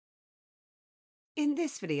In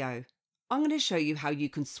this video, I'm going to show you how you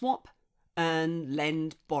can swap, earn,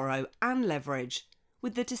 lend, borrow and leverage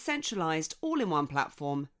with the decentralized all-in-one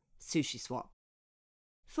platform, SushiSwap.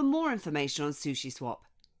 For more information on SushiSwap,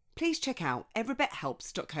 please check out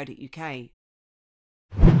everybithelps.co.uk.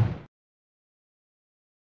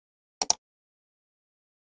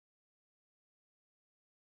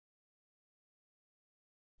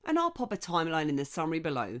 And I'll pop a timeline in the summary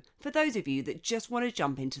below for those of you that just want to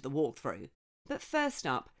jump into the walkthrough. But first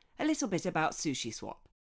up, a little bit about SushiSwap.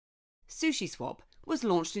 SushiSwap was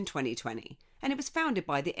launched in 2020 and it was founded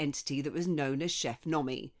by the entity that was known as Chef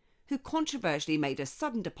Nomi, who controversially made a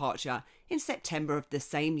sudden departure in September of the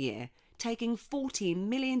same year, taking $14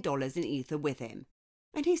 million in Ether with him.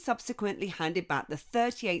 And he subsequently handed back the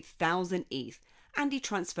 38,000 ETH and he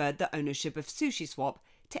transferred the ownership of SushiSwap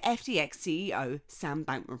to FTX CEO Sam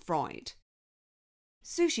Bankman-Fried.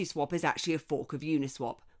 SushiSwap is actually a fork of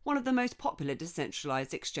Uniswap, one of the most popular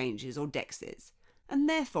decentralized exchanges or DEXs, and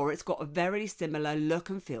therefore it's got a very similar look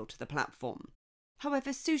and feel to the platform. However,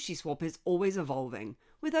 SushiSwap is always evolving,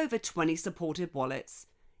 with over 20 supported wallets.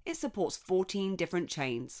 It supports 14 different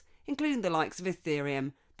chains, including the likes of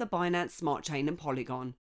Ethereum, the Binance Smart Chain and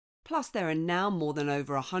Polygon. Plus there are now more than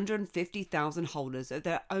over 150,000 holders of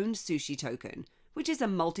their own Sushi token, which is a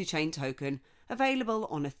multi-chain token available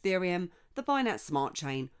on Ethereum, the Binance Smart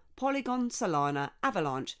Chain, Polygon, Solana,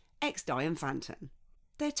 Avalanche, XDAI and Phantom.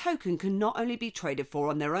 Their token can not only be traded for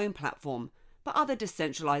on their own platform, but other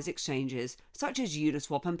decentralized exchanges such as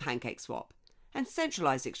Uniswap and PancakeSwap, and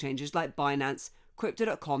centralized exchanges like Binance,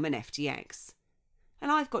 Crypto.com and FTX.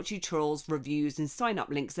 And I've got tutorials, reviews and sign-up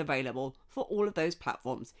links available for all of those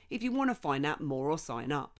platforms if you want to find out more or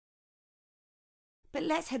sign up. But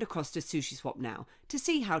let's head across to SushiSwap now to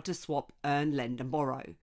see how to swap, earn, lend and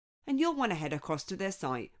borrow. And you'll want to head across to their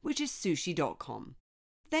site, which is sushi.com.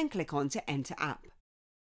 Then click on to Enter App.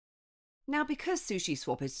 Now because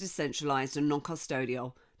SushiSwap is decentralized and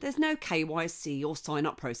non-custodial, there's no KYC or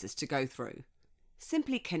sign-up process to go through.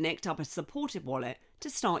 Simply connect up a supported wallet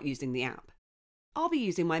to start using the app. I'll be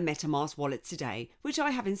using my MetaMask wallet today, which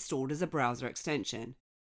I have installed as a browser extension.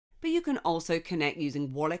 But you can also connect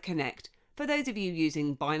using Wallet Connect for those of you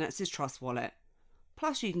using Binance's Trust Wallet.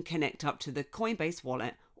 Plus you can connect up to the Coinbase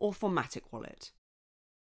wallet or Formatic wallet.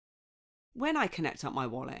 When I connect up my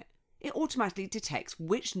wallet, it automatically detects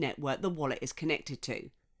which network the wallet is connected to.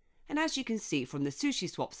 And as you can see from the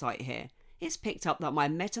SushiSwap site here, it's picked up that my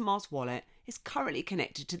MetaMask wallet is currently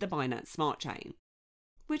connected to the Binance Smart Chain,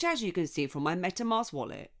 which as you can see from my MetaMask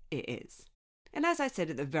wallet, it is. And as I said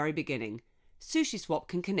at the very beginning, SushiSwap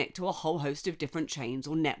can connect to a whole host of different chains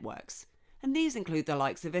or networks, and these include the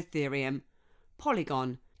likes of Ethereum,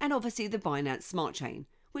 Polygon, and obviously the Binance Smart Chain,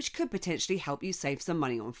 which could potentially help you save some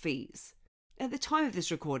money on fees. At the time of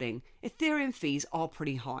this recording, Ethereum fees are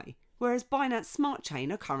pretty high, whereas Binance Smart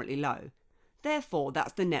Chain are currently low. Therefore,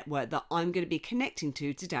 that's the network that I'm going to be connecting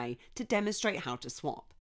to today to demonstrate how to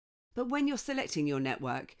swap. But when you're selecting your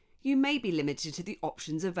network, you may be limited to the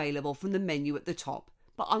options available from the menu at the top,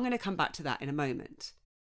 but I'm going to come back to that in a moment.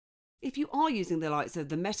 If you are using the likes of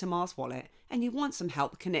the MetaMask wallet and you want some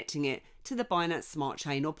help connecting it to the Binance Smart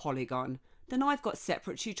Chain or Polygon, then I've got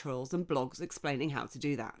separate tutorials and blogs explaining how to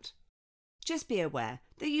do that. Just be aware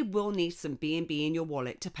that you will need some BNB in your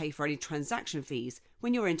wallet to pay for any transaction fees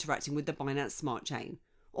when you're interacting with the Binance Smart Chain,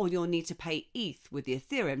 or you'll need to pay ETH with the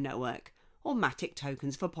Ethereum network, or Matic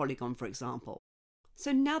tokens for Polygon for example.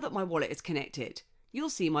 So now that my wallet is connected, you'll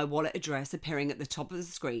see my wallet address appearing at the top of the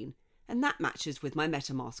screen, and that matches with my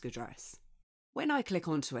MetaMask address. When I click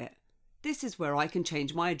onto it, this is where I can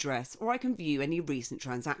change my address or I can view any recent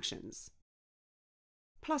transactions.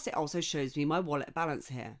 Plus it also shows me my wallet balance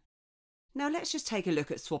here. Now let's just take a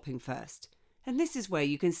look at swapping first, and this is where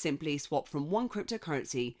you can simply swap from one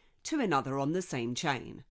cryptocurrency to another on the same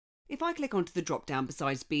chain. If I click onto the drop down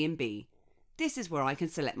besides BNB, this is where I can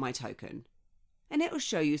select my token, and it will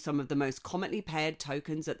show you some of the most commonly paired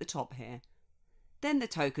tokens at the top here. Then the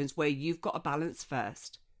tokens where you've got a balance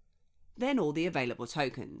first, then all the available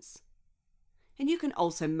tokens. And you can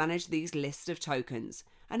also manage these lists of tokens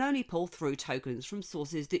and only pull through tokens from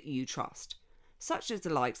sources that you trust, such as the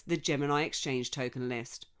likes of the Gemini Exchange token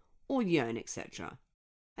list or Yearn, etc.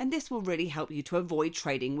 And this will really help you to avoid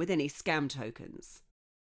trading with any scam tokens.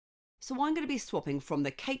 So I'm going to be swapping from the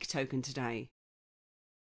Cake token today.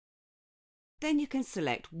 Then you can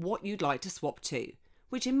select what you'd like to swap to,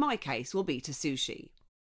 which in my case will be to Sushi.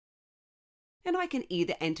 And I can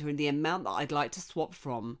either enter in the amount that I'd like to swap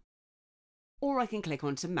from, or I can click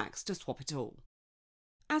onto Max to swap it all.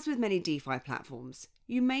 As with many DeFi platforms,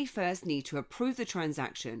 you may first need to approve the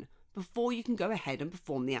transaction before you can go ahead and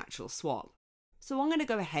perform the actual swap. So I'm going to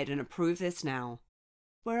go ahead and approve this now,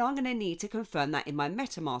 where I'm going to need to confirm that in my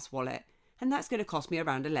MetaMask wallet, and that's going to cost me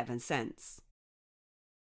around 11 cents.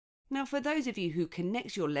 Now, for those of you who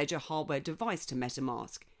connect your Ledger hardware device to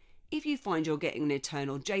MetaMask, if you find you're getting an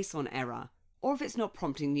internal JSON error, or if it's not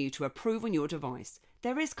prompting you to approve on your device,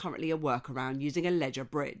 there is currently a workaround using a Ledger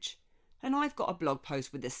bridge. And I've got a blog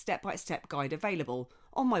post with a step-by-step guide available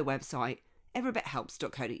on my website,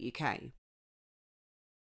 everybithelps.co.uk.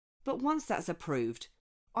 But once that's approved,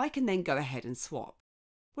 I can then go ahead and swap,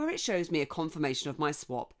 where it shows me a confirmation of my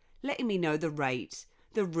swap, letting me know the rate,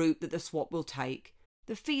 the route that the swap will take,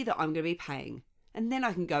 the fee that I'm going to be paying, and then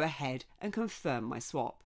I can go ahead and confirm my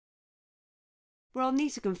swap, where I'll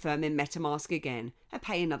need to confirm in MetaMask again and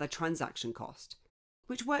pay another transaction cost,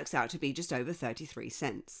 which works out to be just over 33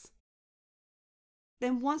 cents.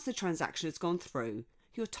 Then once the transaction has gone through,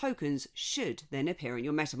 your tokens should then appear in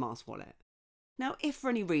your MetaMask wallet. Now, if for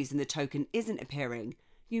any reason the token isn't appearing,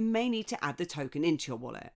 you may need to add the token into your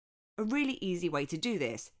wallet. A really easy way to do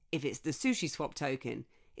this, if it's the SushiSwap token,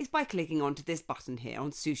 is by clicking onto this button here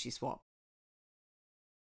on SushiSwap.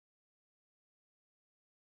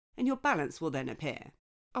 And your balance will then appear.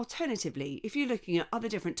 Alternatively, if you're looking at other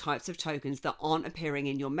different types of tokens that aren't appearing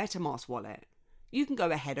in your MetaMask wallet, you can go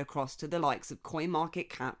ahead across to the likes of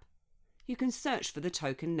CoinMarketCap. You can search for the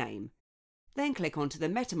token name, then click onto the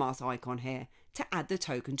MetaMask icon here to add the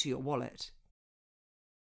token to your wallet.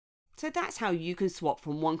 So that's how you can swap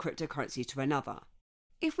from one cryptocurrency to another.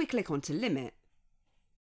 If we click onto Limit,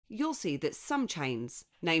 you'll see that some chains,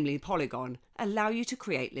 namely Polygon, allow you to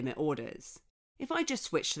create limit orders. If I just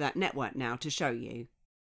switch to that network now to show you,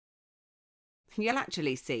 you'll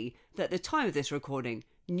actually see that at the time of this recording,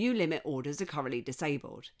 new limit orders are currently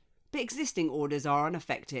disabled, but existing orders are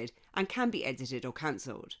unaffected and can be edited or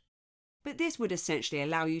cancelled. But this would essentially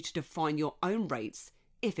allow you to define your own rates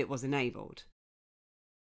if it was enabled.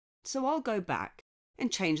 So I'll go back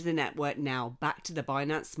and change the network now back to the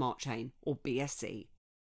Binance Smart Chain or BSC.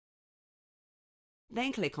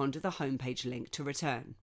 Then click onto the homepage link to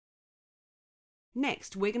return.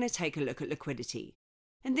 Next, we're going to take a look at liquidity,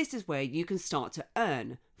 and this is where you can start to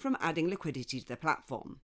earn from adding liquidity to the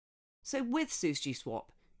platform. So with SushiSwap,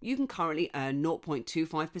 you can currently earn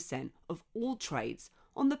 0.25% of all trades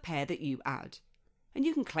on the pair that you add, and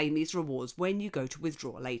you can claim these rewards when you go to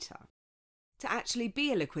withdraw later. To actually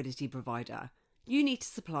be a liquidity provider, you need to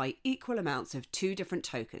supply equal amounts of two different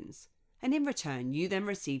tokens, and in return you then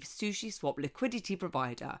receive SushiSwap Liquidity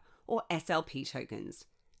Provider or SLP tokens,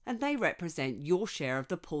 and they represent your share of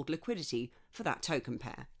the pooled liquidity for that token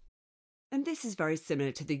pair. And this is very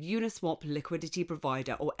similar to the Uniswap Liquidity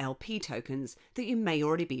Provider or LP tokens that you may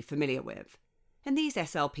already be familiar with. And these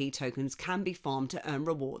SLP tokens can be farmed to earn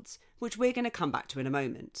rewards, which we're going to come back to in a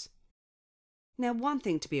moment. Now, one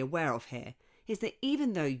thing to be aware of here is that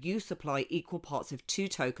even though you supply equal parts of two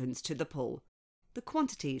tokens to the pool, the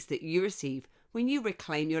quantities that you receive when you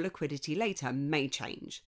reclaim your liquidity later may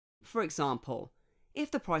change. For example, if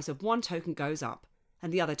the price of one token goes up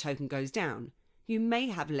and the other token goes down, you may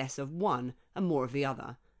have less of one and more of the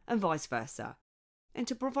other, and vice versa. And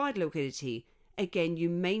to provide liquidity, again, you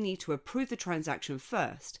may need to approve the transaction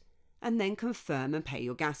first and then confirm and pay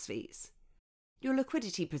your gas fees. Your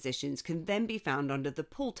liquidity positions can then be found under the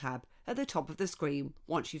Pool tab at the top of the screen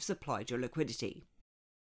once you've supplied your liquidity.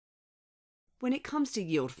 When it comes to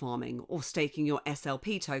yield farming or staking your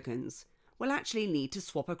SLP tokens, we'll actually need to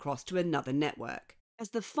swap across to another network, as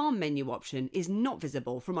the farm menu option is not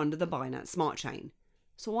visible from under the Binance Smart Chain.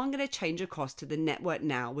 So I'm going to change across to the network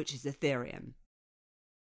now, which is Ethereum.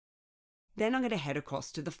 Then I'm going to head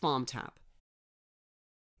across to the Farm tab.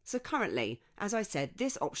 So currently, as I said,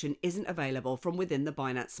 this option isn't available from within the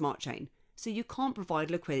Binance Smart Chain, so you can't provide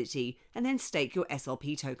liquidity and then stake your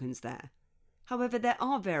SLP tokens there. However, there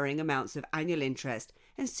are varying amounts of annual interest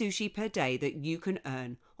and sushi per day that you can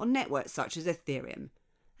earn on networks such as Ethereum,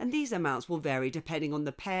 and these amounts will vary depending on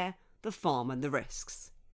the pair, the farm and the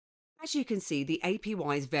risks. As you can see, the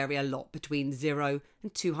APYs vary a lot between 0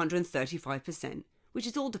 and 235%, which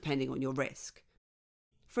is all depending on your risk.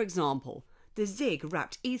 For example, the ZIG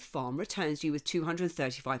wrapped ETH farm returns you with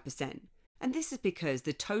 235%, and this is because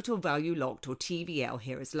the total value locked or TVL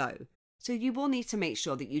here is low. So you will need to make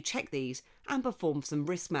sure that you check these and perform some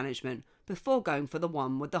risk management before going for the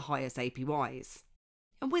one with the highest APYs.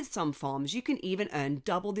 And with some farms, you can even earn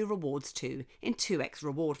double the rewards too in 2x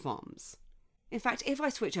reward farms. In fact, if I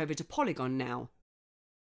switch over to Polygon now,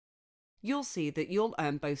 you'll see that you'll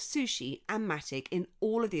earn both Sushi and Matic in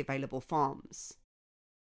all of the available farms.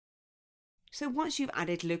 So once you've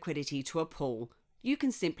added liquidity to a pool, you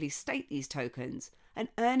can simply stake these tokens and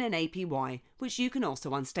earn an APY, which you can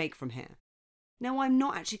also unstake from here. Now, I'm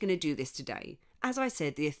not actually going to do this today. As I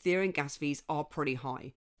said, the Ethereum gas fees are pretty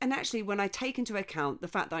high. And actually, when I take into account the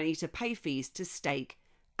fact that I need to pay fees to stake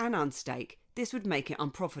and unstake, this would make it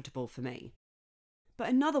unprofitable for me. But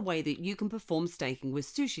another way that you can perform staking with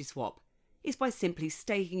SushiSwap is by simply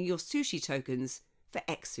staking your sushi tokens for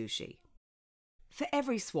XSushi. For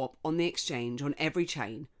every swap on the exchange on every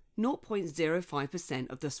chain, 0.05%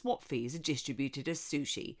 of the swap fees are distributed as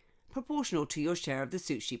sushi, proportional to your share of the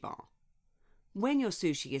sushi bar. When your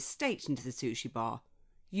sushi is staked into the sushi bar,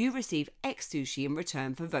 you receive XSushi in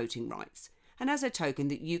return for voting rights and as a token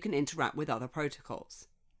that you can interact with other protocols.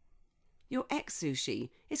 Your XSushi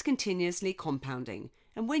is continuously compounding,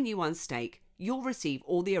 and when you unstake, you'll receive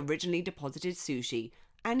all the originally deposited sushi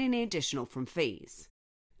and any additional from fees.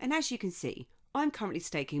 And as you can see, I'm currently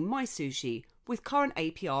staking my sushi with current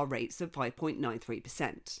APR rates of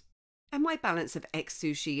 5.93%. And my balance of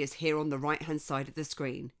XSushi is here on the right hand side of the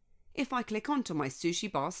screen. If I click onto my sushi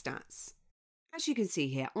bar stats, as you can see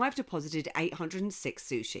here, I've deposited 806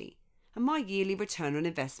 sushi, and my yearly return on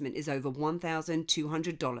investment is over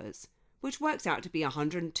 $1,200, which works out to be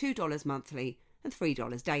 $102 monthly and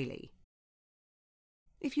 $3 daily.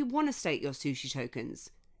 If you want to stake your sushi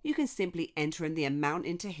tokens, you can simply enter in the amount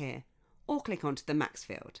into here or click onto the max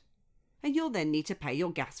field, and you'll then need to pay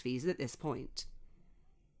your gas fees at this point.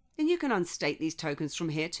 And you can unstake these tokens from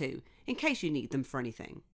here too, in case you need them for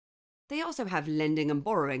anything. They also have lending and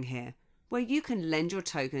borrowing here, where you can lend your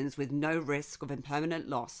tokens with no risk of impermanent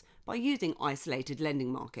loss by using isolated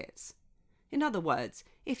lending markets. In other words,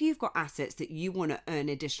 if you've got assets that you want to earn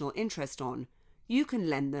additional interest on, you can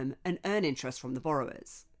lend them and earn interest from the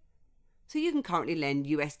borrowers. So you can currently lend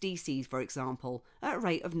USDC, for example, at a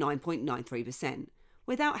rate of 9.93%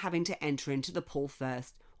 without having to enter into the pool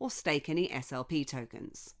first or stake any SLP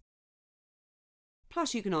tokens.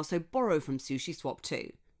 Plus, you can also borrow from SushiSwap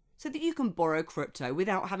too, so that you can borrow crypto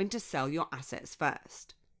without having to sell your assets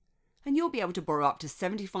first. And you'll be able to borrow up to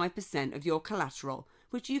 75% of your collateral,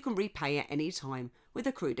 which you can repay at any time with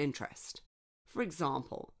accrued interest. For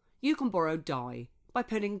example, you can borrow DAI by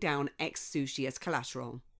putting down XSushi as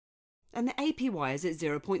collateral, and the APY is at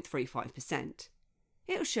 0.35%.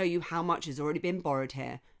 It'll show you how much has already been borrowed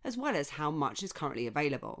here, as well as how much is currently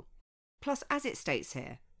available. Plus, as it states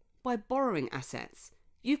here, by borrowing assets,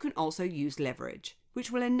 you can also use leverage,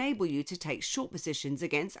 which will enable you to take short positions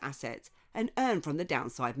against assets and earn from the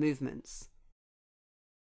downside movements.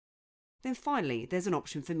 Then finally, there's an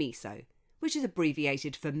option for MISO, which is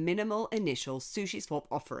abbreviated for Minimal Initial SushiSwap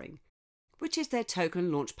Offering, which is their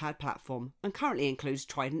token launchpad platform and currently includes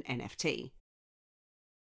Trident NFT.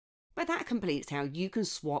 But that completes how you can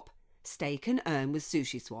swap, stake and earn with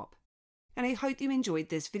SushiSwap. And I hope you enjoyed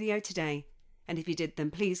this video today, and if you did,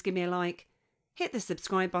 then please give me a like, hit the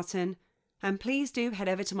subscribe button, and please do head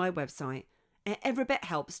over to my website at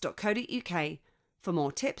everybithelps.co.uk for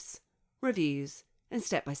more tips, reviews and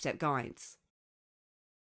step-by-step guides.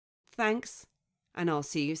 Thanks, and I'll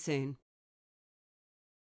see you soon.